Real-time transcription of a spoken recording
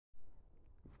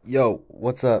Yo,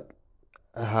 what's up?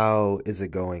 How is it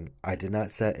going? I did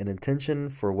not set an intention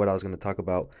for what I was going to talk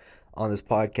about on this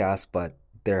podcast, but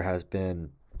there has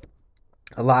been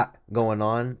a lot going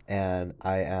on, and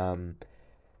I am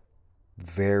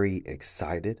very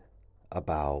excited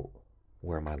about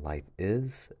where my life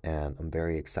is, and I'm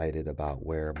very excited about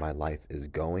where my life is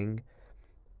going.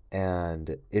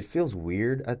 And it feels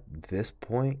weird at this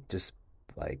point, just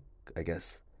like, I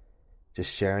guess,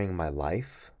 just sharing my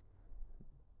life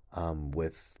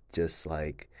with just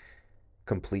like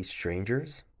complete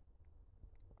strangers.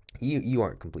 You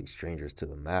aren't complete strangers to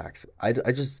the max.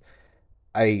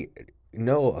 I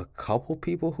know a couple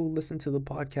people who listen to the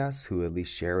podcast who at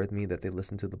least share with me that they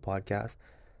listen to the podcast,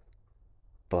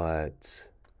 but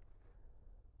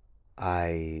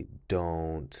I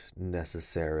don't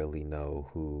necessarily know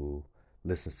who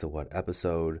listens to what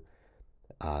episode.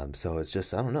 So it's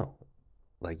just, I don't know.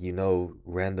 Like,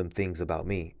 random things about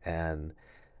me, and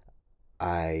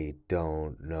I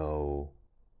don't know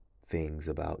things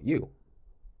about you.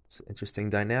 It's an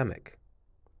interesting dynamic.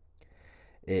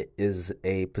 It is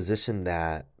a position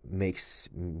that makes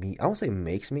me, I won't say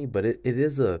makes me, but it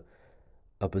is a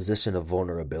position of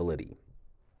vulnerability.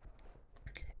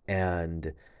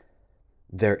 And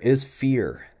there is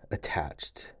fear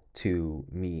attached to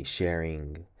me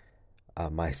sharing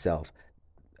myself,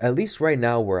 at least right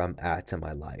now where I'm at in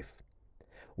my life.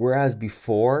 Whereas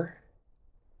before,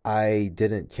 I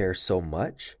didn't care so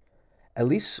much, at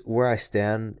least where I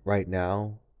stand right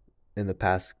now in the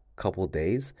past couple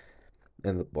days,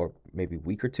 or maybe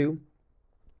week or two,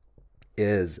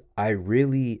 is I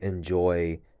really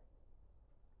enjoy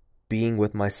being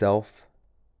with myself.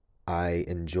 I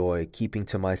enjoy keeping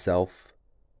to myself.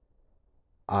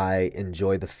 I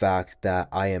enjoy the fact that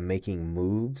I am making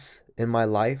moves in my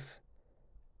life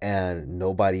and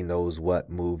nobody knows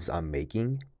what moves I'm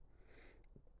making.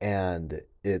 And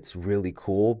it's really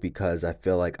cool because I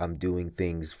feel like I'm doing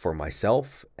things for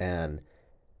myself and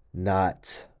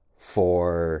not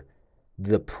for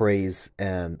the praise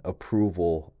and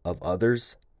approval of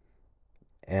others.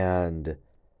 And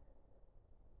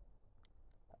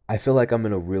I feel like I'm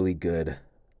in a really good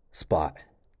spot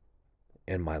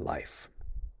in my life.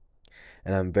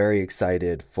 And I'm very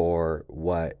excited for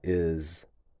what is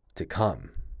to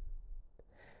come.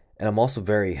 And I'm also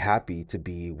very happy to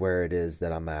be where it is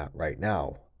that I'm at right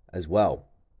now as well.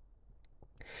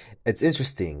 It's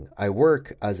interesting. I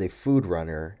work as a food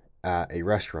runner at a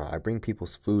restaurant. I bring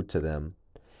people's food to them,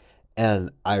 and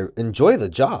I enjoy the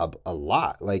job a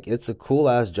lot. Like, it's a cool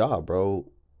ass job,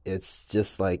 bro. It's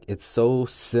just like, it's so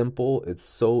simple, it's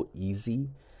so easy,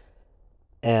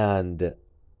 and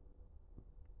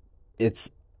it's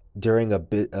during a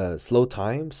bit slow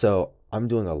time, so I'm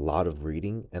doing a lot of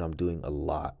reading and I'm doing a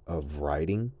lot of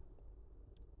writing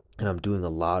and I'm doing a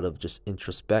lot of just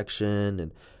introspection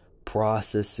and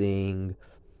processing.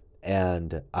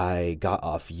 And I got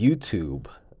off YouTube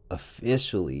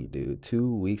officially, dude,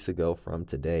 2 weeks ago from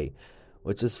today,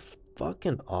 which is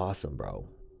fucking awesome, bro.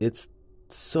 It's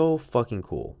so fucking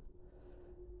cool.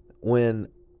 When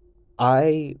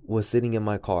I was sitting in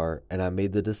my car and I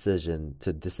made the decision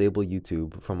to disable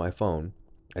YouTube from my phone.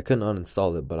 I couldn't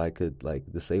uninstall it, but I could like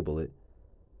disable it.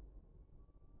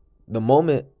 The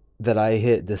moment that I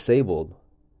hit disabled,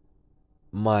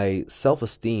 my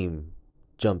self-esteem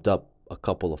jumped up a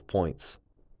couple of points.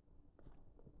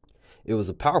 It was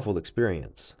a powerful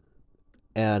experience.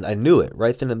 And I knew it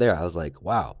right then and there. I was like,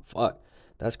 wow, fuck.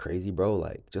 That's crazy, bro.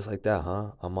 Like just like that,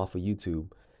 huh? I'm off of YouTube.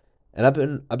 And I've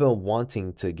been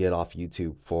wanting to get off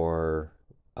YouTube for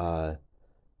uh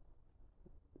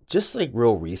just like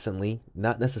real recently,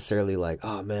 not necessarily like,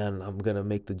 oh man, I'm gonna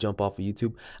make the jump off of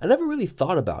YouTube. I never really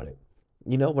thought about it.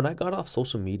 When I got off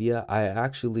social media, I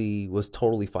actually was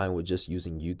totally fine with just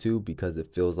using YouTube because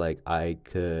it feels like I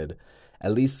could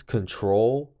at least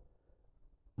control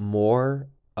more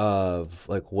of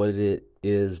like what it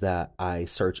is that I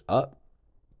search up.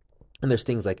 And there's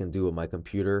things I can do with my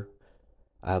computer.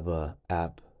 I have a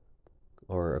app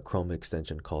or a Chrome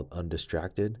extension called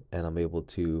Undistracted, and I'm able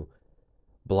to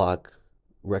block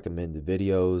recommended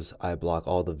videos. I block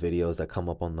all the videos that come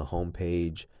up on the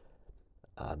homepage.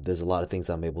 There's a lot of things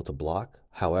I'm able to block.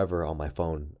 However, on my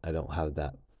phone, I don't have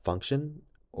that function,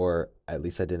 or at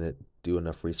least I didn't do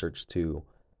enough research to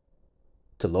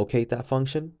locate that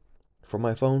function for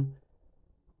my phone.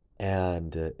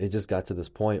 And it just got to this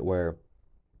point where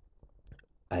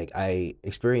I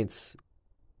experience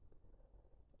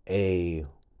a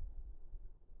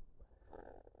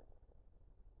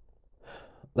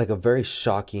like a very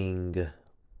shocking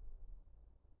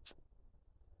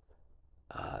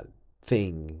uh,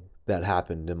 thing that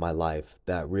happened in my life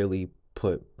that really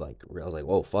I was like,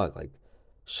 whoa, fuck, like,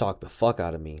 shocked the fuck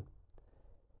out of me.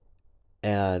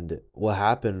 And what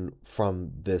happened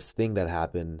from this thing that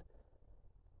happened,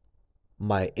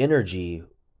 my energy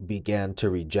began to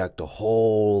reject a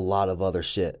whole lot of other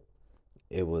shit.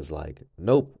 It was like,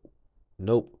 nope,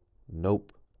 nope,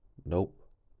 nope, nope,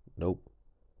 nope,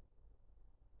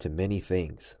 to many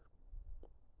things.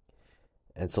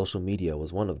 And social media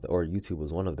was one of them, or YouTube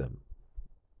was one of them.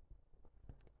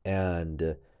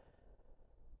 And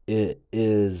it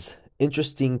is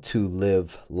interesting to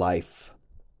live life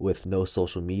with no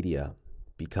social media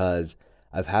because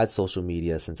I've had social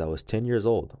media since I was 10 years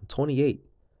old. I'm 28.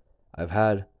 I've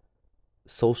had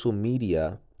social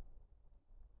media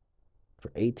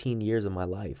for 18 years of my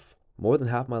life, more than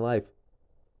half my life.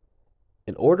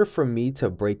 In order for me to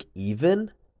break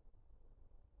even,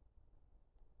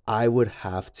 I would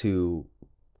have to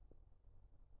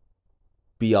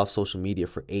be off social media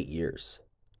for 8 years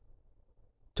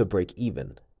to break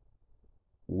even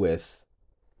with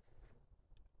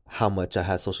how much I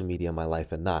had social media in my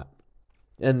life and not.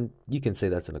 And you can say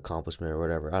that's an accomplishment or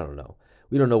whatever. I don't know.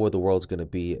 We don't know where the world's going to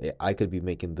be. I could be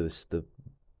making this the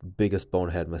biggest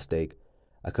bonehead mistake.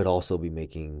 I could also be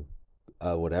making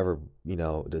whatever,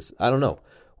 this. I don't know.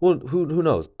 Well, who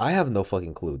knows? I have no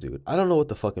fucking clue, dude. I don't know what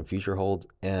the fucking future holds.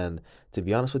 And to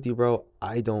be honest with you, bro,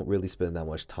 I don't really spend that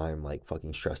much time like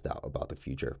fucking stressed out about the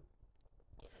future.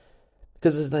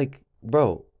 Because it's like,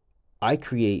 bro, I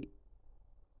create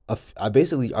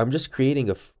I'm just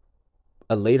creating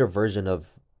a later version of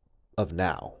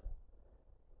now.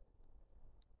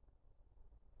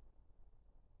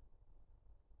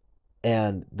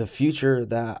 And the future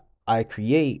that I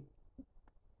create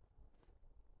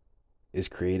is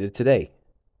created today.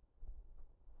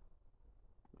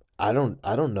 I don't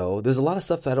know. There's a lot of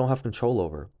stuff that I don't have control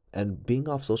over. And being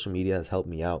off social media has helped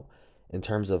me out in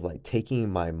terms of like taking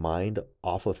my mind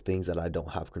off of things that I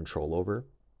don't have control over.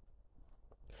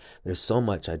 There's so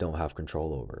much I don't have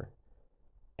control over.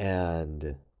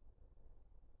 And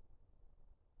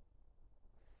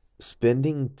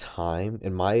spending time,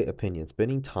 in my opinion,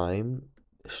 spending time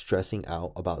stressing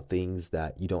out about things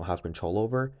that you don't have control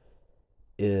over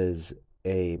is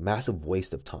a massive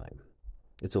waste of time.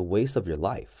 It's a waste of your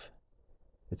life.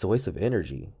 It's a waste of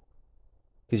energy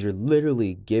because you're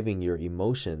literally giving your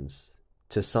emotions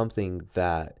to something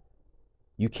that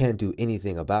you can't do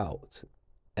anything about.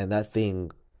 And that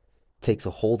thing takes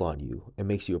a hold on you and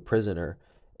makes you a prisoner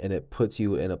and it puts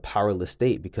you in a powerless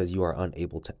state because you are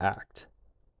unable to act.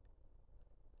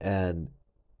 And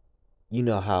you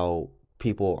know how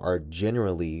people are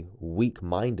generally weak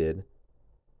minded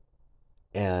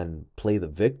and play the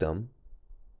victim,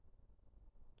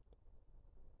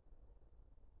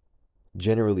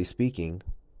 generally speaking,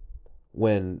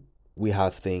 when we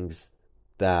have things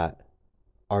that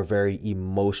are very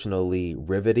emotionally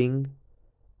riveting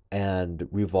and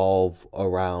revolve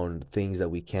around things that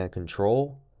we can't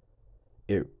control,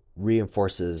 it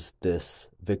reinforces this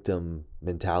victim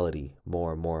mentality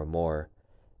more and more and more.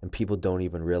 And people don't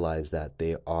even realize that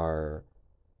they are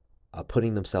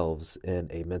putting themselves in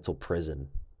a mental prison.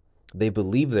 They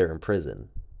believe they're in prison.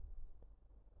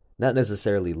 Not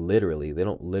necessarily literally, they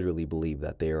don't literally believe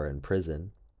that they are in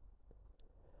prison,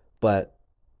 but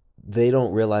they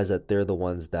don't realize that they're the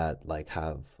ones that like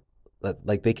have that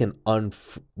like they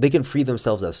can free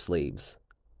themselves as slaves.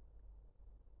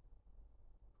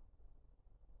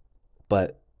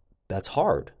 But that's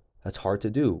hard. That's hard to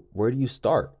do. Where do you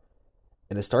start?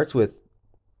 And it starts with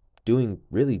doing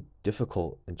really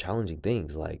difficult and challenging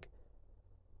things like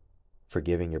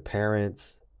forgiving your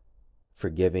parents,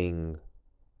 forgiving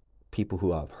people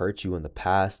who have hurt you in the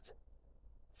past,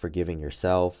 forgiving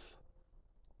yourself,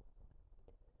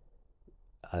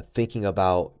 thinking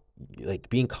about like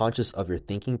being conscious of your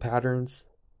thinking patterns.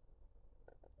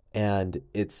 And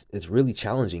it's really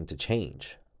challenging to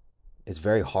change. It's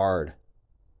very hard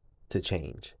to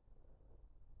change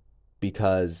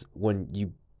because when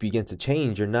you begin to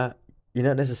change, you're not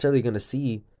necessarily going to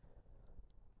see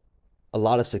a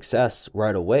lot of success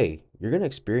right away. You're going to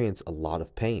experience a lot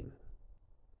of pain.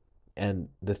 And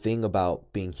the thing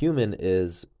about being human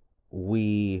is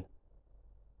we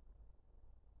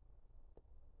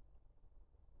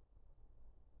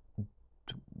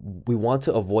we want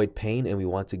to avoid pain and we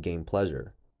want to gain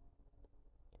pleasure.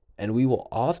 And we will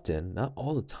often, not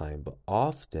all the time, but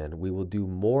often we will do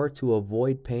more to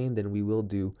avoid pain than we will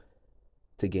do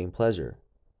to gain pleasure.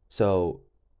 So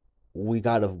we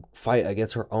got to fight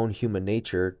against our own human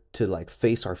nature to like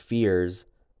face our fears,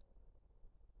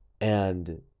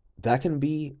 and that can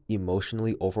be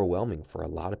emotionally overwhelming for a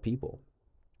lot of people.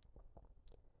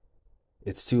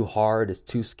 It's too hard, it's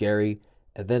too scary,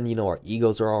 And then, our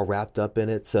egos are all wrapped up in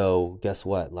it. So guess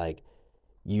what? Like,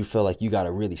 you feel like you got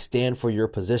to really stand for your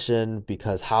position,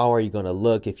 because how are you going to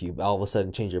look if you all of a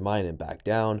sudden change your mind and back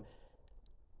down?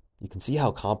 You can see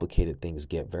how complicated things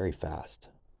get very fast.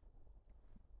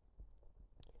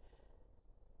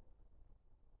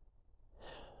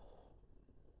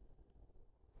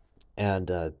 And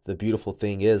the beautiful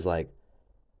thing is, like,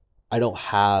 I don't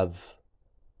have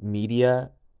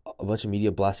media, a bunch of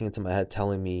media blasting into my head,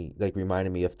 telling me, like,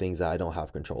 reminding me of things that I don't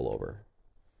have control over.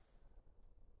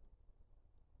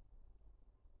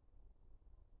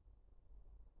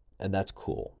 And that's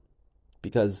cool,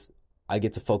 because I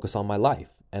get to focus on my life,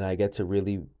 and I get to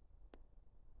really,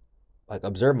 like,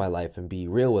 observe my life and be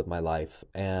real with my life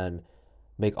and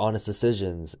make honest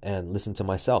decisions and listen to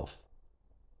myself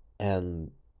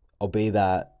and obey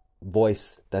that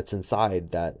voice that's inside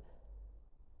that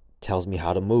tells me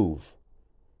how to move.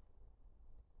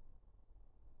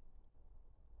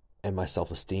 And my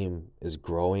self esteem is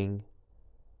growing.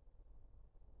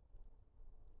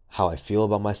 How I feel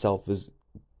about myself is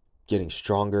getting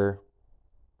stronger.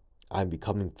 I'm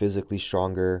becoming physically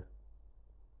stronger.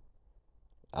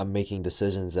 I'm making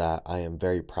decisions that I am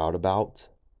very proud about.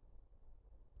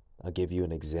 I'll give you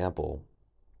an example.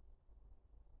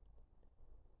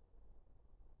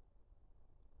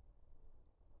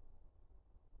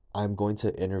 I'm going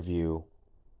to interview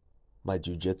my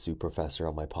jujitsu professor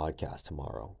on my podcast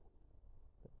tomorrow.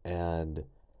 And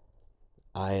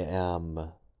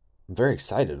I'm very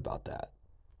excited about that.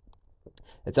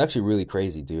 It's actually really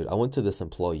crazy, dude. I went to this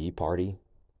employee party,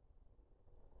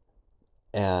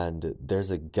 and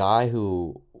there's a guy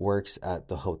who works at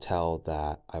the hotel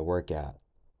that I work at,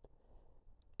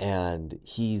 and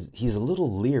he's a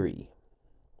little leery.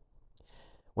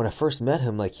 When I first met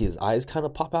him, like, his eyes kind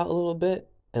of pop out a little bit,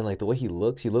 and like the way he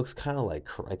looks kind of like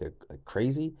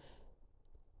crazy.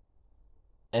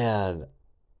 And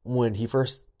when he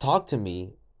first talked to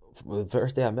me, the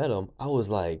first day I met him, I was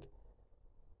like,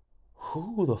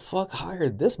 who the fuck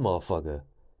hired this motherfucker?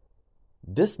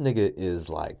 This nigga is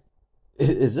like,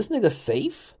 is this nigga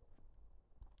safe?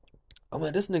 I'm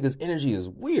like, this nigga's energy is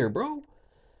weird, bro.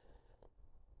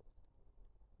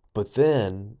 But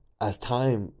then, as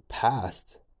time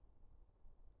passed,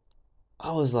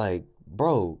 I was like,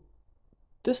 bro,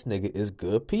 this nigga is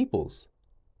good peoples.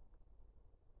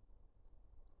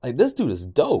 Like, this dude is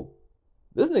dope.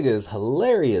 This nigga is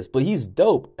hilarious, but he's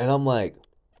dope. And I'm like,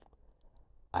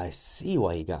 I see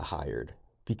why he got hired.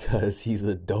 Because he's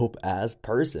a dope ass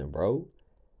person, bro.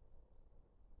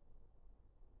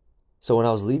 So when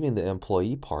I was leaving the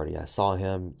employee party, I saw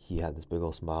him. He had this big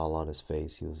old smile on his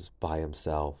face. He was by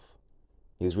himself.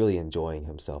 He was really enjoying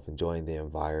himself, enjoying the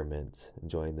environment,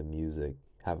 enjoying the music,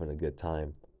 having a good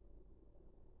time.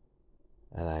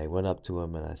 And I went up to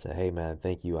him and I said, hey man,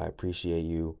 thank you. I appreciate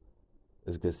you. It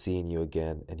was good seeing you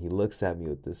again. And he looks at me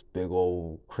with this big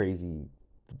old crazy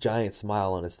giant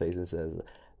smile on his face and says,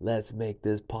 let's make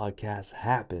this podcast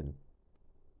happen.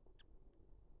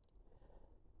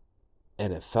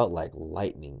 And it felt like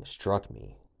lightning struck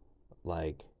me.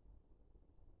 Like,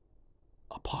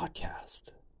 a podcast.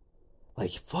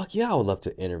 Like, fuck yeah, I would love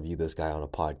to interview this guy on a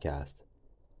podcast.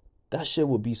 That shit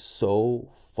would be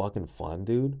so fucking fun,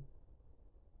 dude.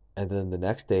 And then the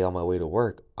next day on my way to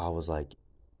work, I was like,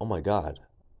 oh my God,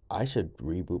 I should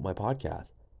reboot my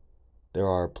podcast. There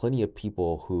are plenty of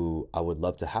people who I would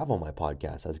love to have on my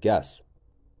podcast as guests.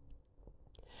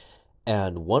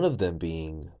 And one of them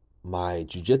being my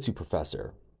jujitsu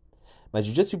professor. My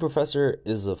jujitsu professor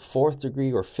is a fourth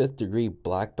degree or fifth degree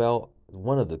black belt,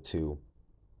 one of the two.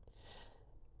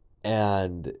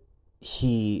 And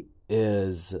he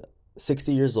is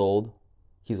 60 years old.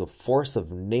 He's a force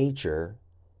of nature.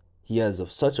 He has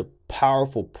such a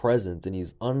powerful presence, and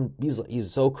he's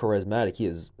so charismatic. He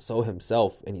is so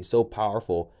himself, and he's so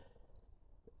powerful,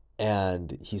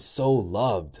 and he's so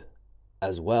loved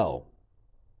as well.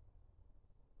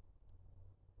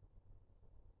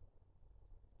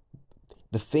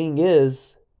 The thing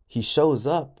is, he shows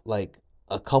up like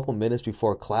a couple minutes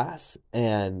before class,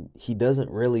 and he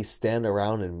doesn't really stand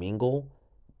around and mingle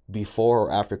before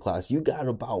or after class. You got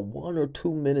about 1 or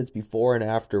 2 minutes before and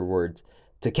afterwards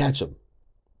to catch him.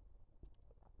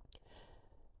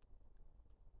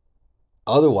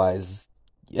 Otherwise,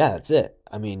 yeah, that's it.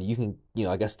 I mean, you can,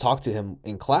 I guess talk to him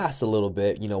in class a little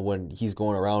bit, when he's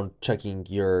going around checking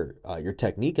your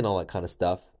technique and all that kind of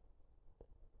stuff.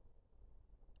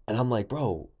 And I'm like,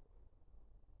 bro,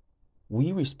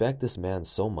 we respect this man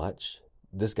so much.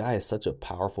 This guy is such a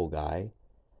powerful guy.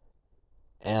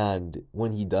 And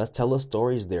when he does tell us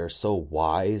stories, they're so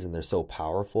wise and they're so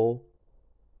powerful.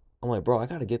 I'm like, bro, I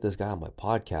got to get this guy on my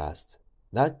podcast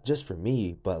not just for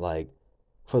me, but like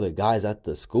for the guys at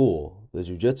the school, the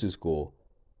jujitsu school.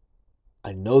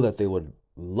 I know that they would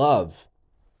love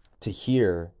to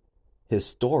hear his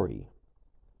story.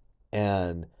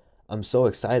 And I'm so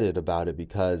excited about it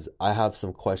because I have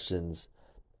some questions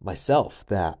myself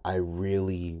that I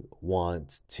really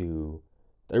want to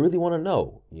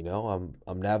know.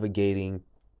 I'm navigating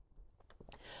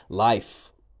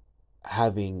life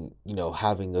having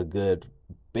a good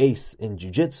base in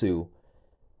jujitsu.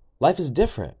 Life is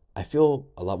different. I feel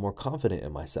a lot more confident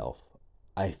in myself.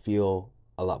 I feel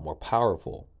a lot more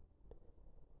powerful.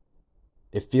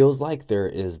 It feels like there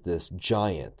is this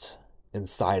giant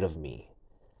inside of me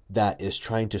that is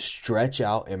trying to stretch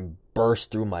out and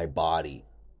burst through my body.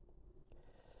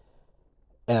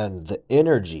 And the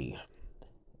energy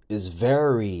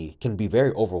can be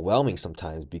very overwhelming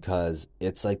sometimes because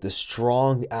it's like this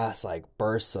strong ass like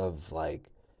bursts of like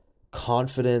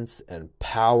confidence and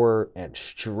power and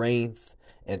strength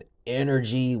and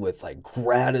energy with like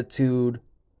gratitude,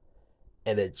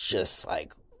 and it just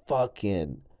like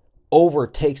fucking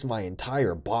overtakes my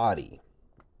entire body.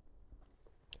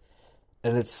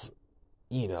 And it's,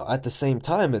 at the same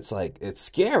time, it's like, it's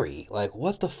scary. Like,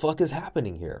 what the fuck is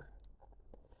happening here?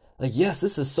 Like, yes,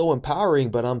 this is so empowering,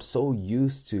 but I'm so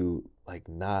used to like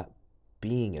not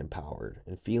being empowered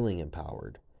and feeling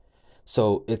empowered.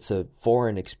 So it's a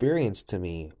foreign experience to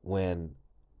me when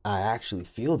I actually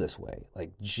feel this way,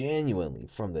 like genuinely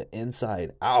from the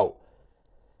inside out.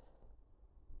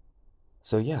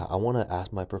 So yeah, I want to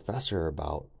ask my professor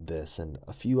about this and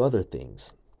a few other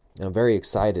things. And I'm very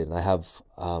excited. And I have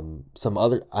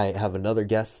another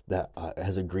guest that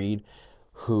has agreed,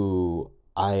 who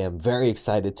I am very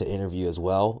excited to interview as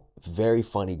well. Very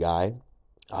funny guy,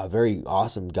 a very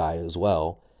awesome guy as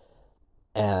well.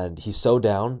 And he's so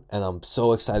down, and I'm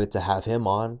so excited to have him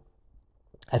on.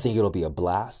 I think it'll be a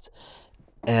blast.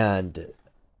 And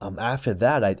after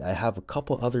that, I have a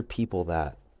couple other people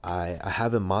that I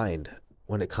have in mind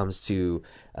when it comes to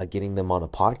getting them on a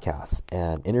podcast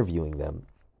and interviewing them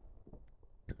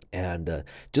and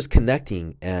just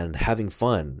connecting and having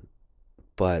fun.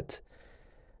 But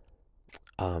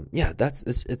yeah,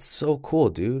 it's so cool,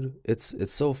 dude. It's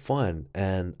so fun,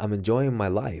 and I'm enjoying my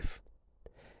life.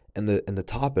 And to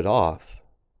top it off,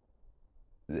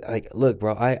 like, look,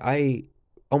 bro, I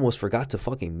almost forgot to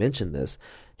fucking mention this.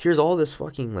 Here's all this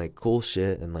fucking like cool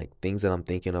shit and like things that I'm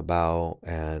thinking about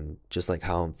and just like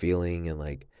how I'm feeling and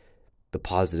like the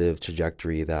positive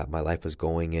trajectory that my life is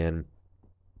going in.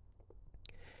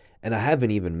 And I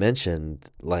haven't even mentioned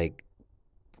like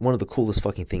one of the coolest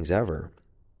fucking things ever.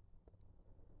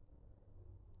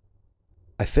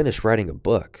 I finished writing a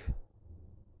book.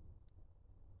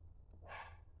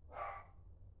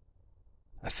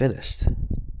 I finished.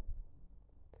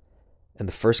 And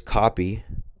the first copy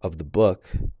of the book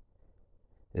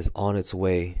is on its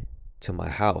way to my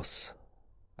house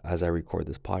as I record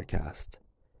this podcast.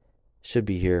 Should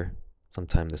be here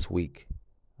sometime this week.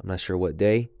 I'm not sure what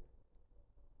day,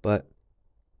 but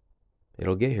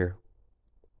it'll get here.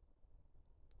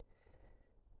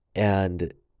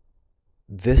 And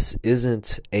this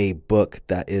isn't a book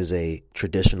that is a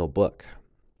traditional book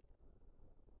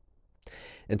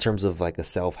in terms of like a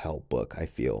self-help book, I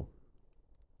feel.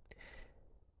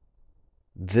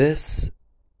 This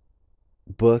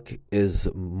book is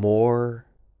more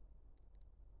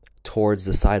towards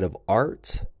the side of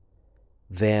art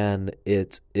than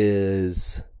it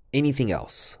is anything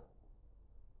else.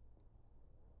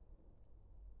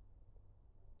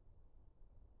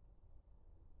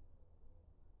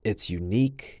 It's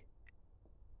unique.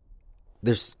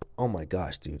 Oh my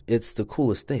gosh, dude, it's the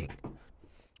coolest thing.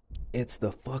 It's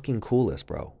the fucking coolest,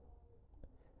 bro.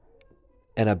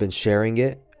 And I've been sharing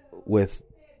it with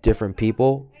different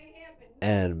people,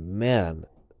 and man,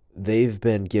 they've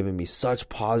been giving me such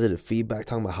positive feedback,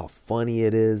 talking about how funny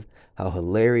it is, how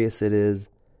hilarious it is,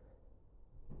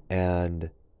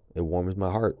 and it warms my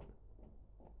heart.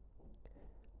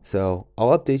 So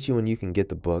I'll update you when you can get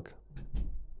the book.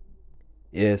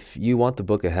 If you want the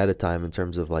book ahead of time in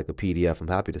terms of like a PDF, I'm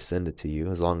happy to send it to you,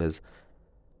 as long as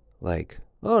like,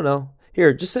 oh no,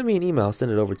 here, just send me an email, I'll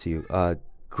send it over to you.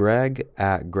 Greg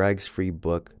at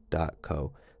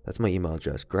gregsfreebook.co. That's my email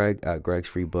address, greg at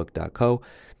gregsfreebook.co.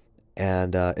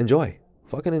 And enjoy.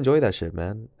 Fucking enjoy that shit,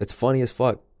 man. It's funny as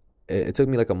fuck. It took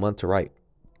me like a month to write.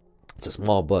 It's a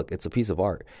small book. It's a piece of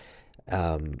art.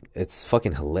 It's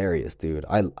fucking hilarious, dude.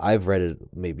 I've read it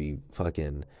maybe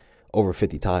fucking over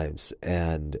 50 times,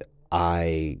 and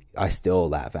I still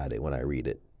laugh at it when I read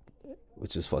it,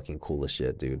 which is fucking cool as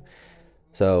shit, dude.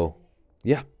 So,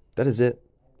 yeah, that is it.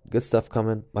 Good stuff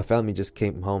coming. My family just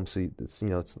came home, so it's a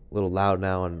little loud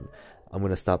now, and I'm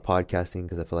gonna stop podcasting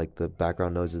because I feel like the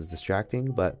background noise is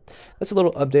distracting. But that's a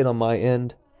little update on my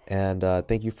end, and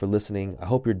thank you for listening. I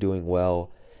hope you're doing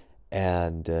well.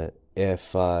 And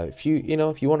if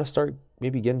you want to start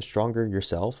maybe getting stronger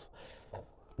yourself,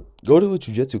 go to a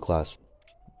jujitsu class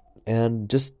and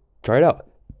just try it out.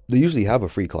 They usually have a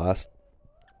free class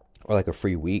or like a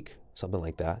free week, something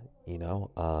like that.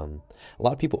 A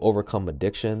lot of people overcome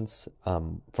addictions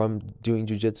from doing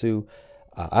jujitsu.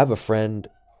 I have a friend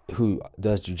who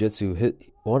does jujitsu.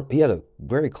 He had a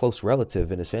very close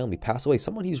relative in his family pass away.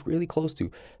 Someone he's really close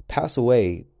to pass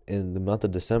away in the month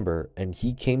of December, and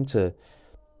he came to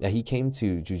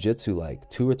jujitsu like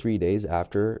 2 or 3 days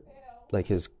after like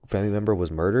his family member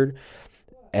was murdered,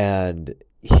 and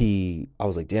I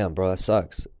was like, damn, bro, that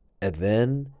sucks. And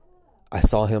then I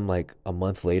saw him like a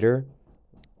month later,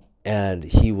 and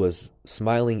he was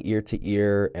smiling ear to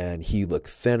ear, and he looked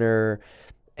thinner,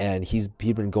 and he'd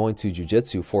been going to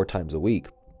jujitsu 4 times a week.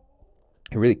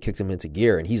 It really kicked him into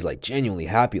gear, and he's like genuinely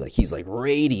happy, like he's like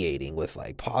radiating with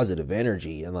like positive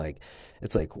energy, and like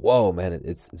it's like, whoa, man,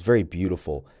 it's very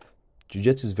beautiful.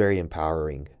 Jiu-jitsu is very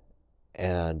empowering,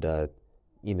 and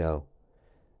you know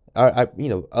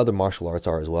other martial arts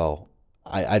are as well.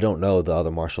 I don't know the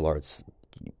other martial arts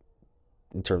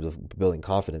in terms of building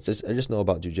confidence. I just know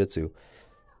about jiu-jitsu.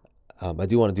 I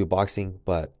do want to do boxing,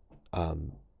 but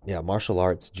yeah, martial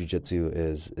arts jiu-jitsu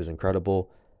is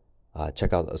incredible.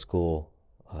 Check out a school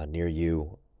near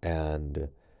you, and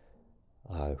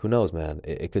who knows, man,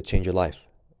 it could change your life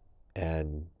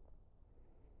and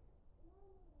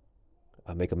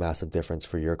make a massive difference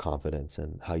for your confidence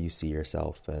and how you see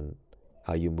yourself and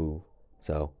how you move.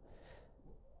 So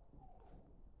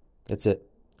that's it.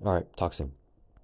 All right, talk soon.